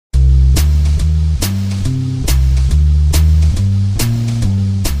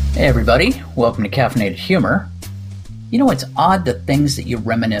Hey everybody, welcome to Caffeinated Humor. You know, it's odd the things that you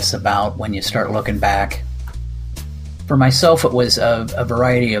reminisce about when you start looking back. For myself, it was a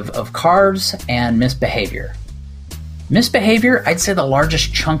variety of cars and misbehavior. Misbehavior, I'd say the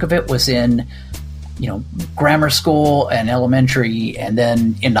largest chunk of it was in, grammar school and elementary and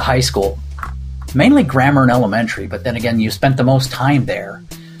then into high school. Mainly grammar and elementary, but then again, you spent the most time there.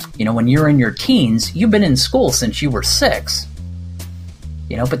 When you're in your teens, you've been in school since you were 6.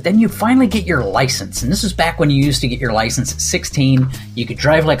 But then you finally get your license. And this is back when you used to get your license at 16. You could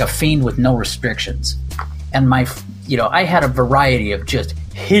drive like a fiend with no restrictions. And I had a variety of just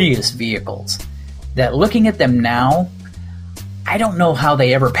hideous vehicles that, looking at them now, I don't know how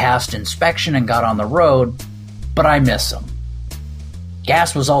they ever passed inspection and got on the road, but I miss them.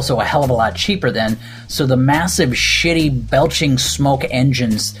 Gas was also a hell of a lot cheaper then, so the massive, shitty, belching smoke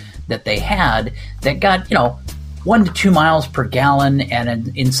engines that they had that got, 1 to 2 miles per gallon,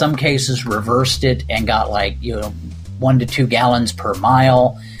 and in some cases reversed it and got 1 to 2 gallons per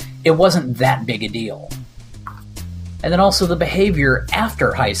mile. It wasn't that big a deal. And then also the behavior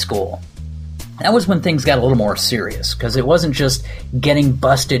after high school. That was when things got a little more serious, because it wasn't just getting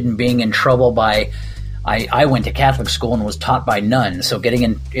busted and being in trouble by... I went to Catholic school and was taught by nuns, so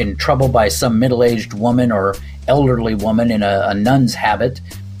getting in trouble by some middle-aged woman or elderly woman in a nun's habit...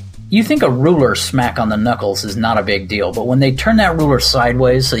 You think a ruler smack on the knuckles is not a big deal, but when they turn that ruler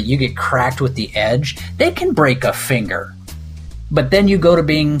sideways so that you get cracked with the edge, they can break a finger. But then you go to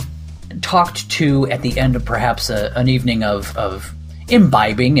being talked to at the end of perhaps an evening of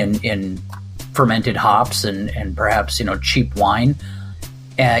imbibing in fermented hops and perhaps, cheap wine.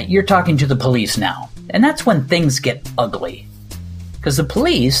 You're talking to the police now. And that's when things get ugly. Because the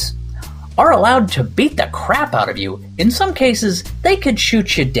police are allowed to beat the crap out of you. In some cases, they could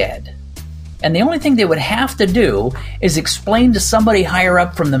shoot you dead. And the only thing they would have to do is explain to somebody higher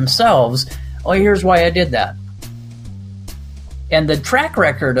up from themselves, oh, here's why I did that. And the track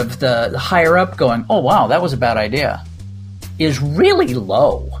record of the higher up going, oh, wow, that was a bad idea, is really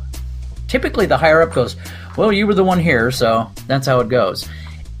low. Typically, the higher up goes, well, you were the one here, so that's how it goes.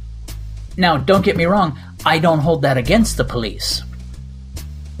 Now, don't get me wrong, I don't hold that against the police.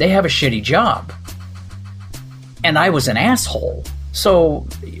 They have a shitty job. And I was an asshole. So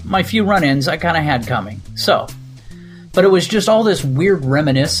my few run-ins I kind of had coming. But it was just all this weird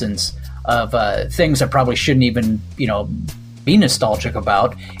reminiscence of things I probably shouldn't even, be nostalgic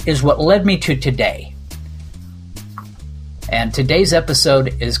about, is what led me to today. And today's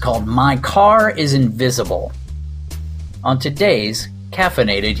episode is called My Car is Invisible. On today's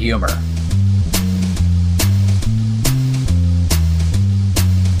Caffeinated Humor.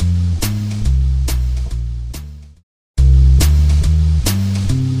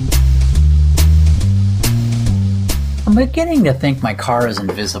 I'm beginning to think my car is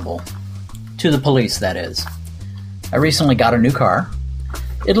invisible. To the police, that is. I recently got a new car.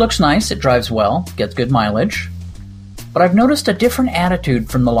 It looks nice, it drives well, gets good mileage. But I've noticed a different attitude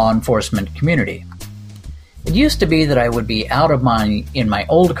from the law enforcement community. It used to be that I would be in my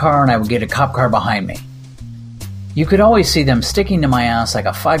old car and I would get a cop car behind me. You could always see them sticking to my ass like a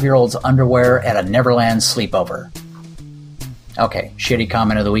 5-year-old's underwear at a Neverland sleepover. Okay, shitty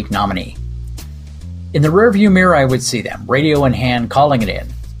comment of the week nominee. In the rearview mirror, I would see them, radio in hand, calling it in.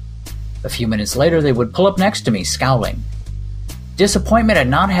 A few minutes later, they would pull up next to me, scowling. Disappointment at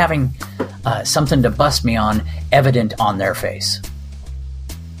not having something to bust me on evident on their face.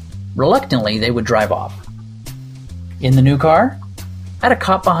 Reluctantly, they would drive off. In the new car, I had a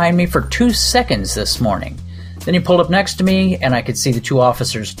cop behind me for 2 seconds this morning. Then he pulled up next to me, and I could see the 2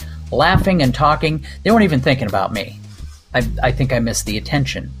 officers laughing and talking. They weren't even thinking about me. I think I missed the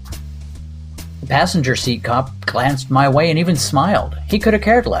attention. The passenger seat cop glanced my way and even smiled. He could have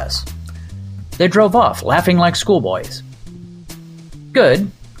cared less. They drove off, laughing like schoolboys.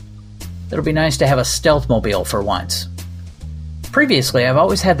 Good. It'll be nice to have a stealth mobile for once. Previously, I've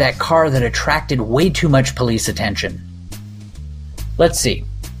always had that car that attracted way too much police attention. Let's see.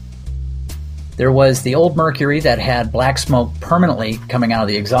 There was the old Mercury that had black smoke permanently coming out of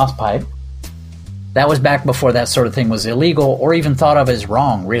the exhaust pipe. That was back before that sort of thing was illegal or even thought of as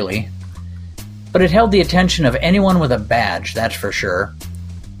wrong, really. But it held the attention of anyone with a badge, that's for sure.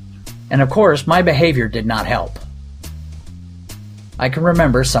 And of course, my behavior did not help. I can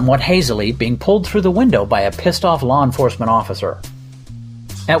remember, somewhat hazily, being pulled through the window by a pissed-off law enforcement officer.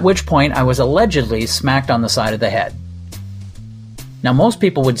 At which point, I was allegedly smacked on the side of the head. Now, most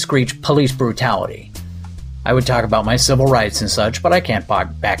people would screech police brutality. I would talk about my civil rights and such, but I can't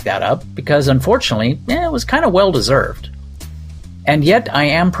back that up, because unfortunately, it was kind of well-deserved. And yet, I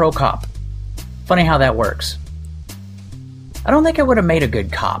am pro-cop. Funny how that works. I don't think I would have made a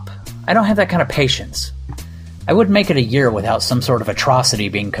good cop. I don't have that kind of patience. I wouldn't make it a year without some sort of atrocity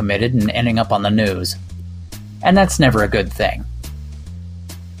being committed and ending up on the news. And that's never a good thing.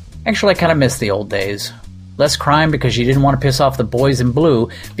 Actually, I kind of miss the old days. Less crime because you didn't want to piss off the boys in blue,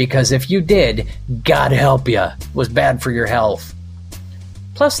 because if you did, God help you, it was bad for your health.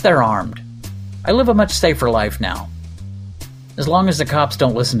 Plus, they're armed. I live a much safer life now. As long as the cops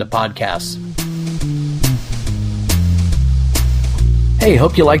don't listen to podcasts. Hey,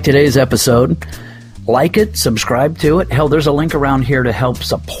 hope you liked today's episode. Like it, subscribe to it. Hell, there's a link around here to help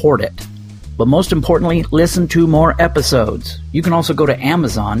support it. But most importantly, listen to more episodes. You can also go to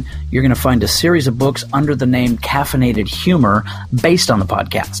Amazon. You're going to find a series of books under the name Caffeinated Humor based on the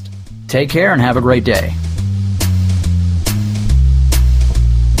podcast. Take care and have a great day.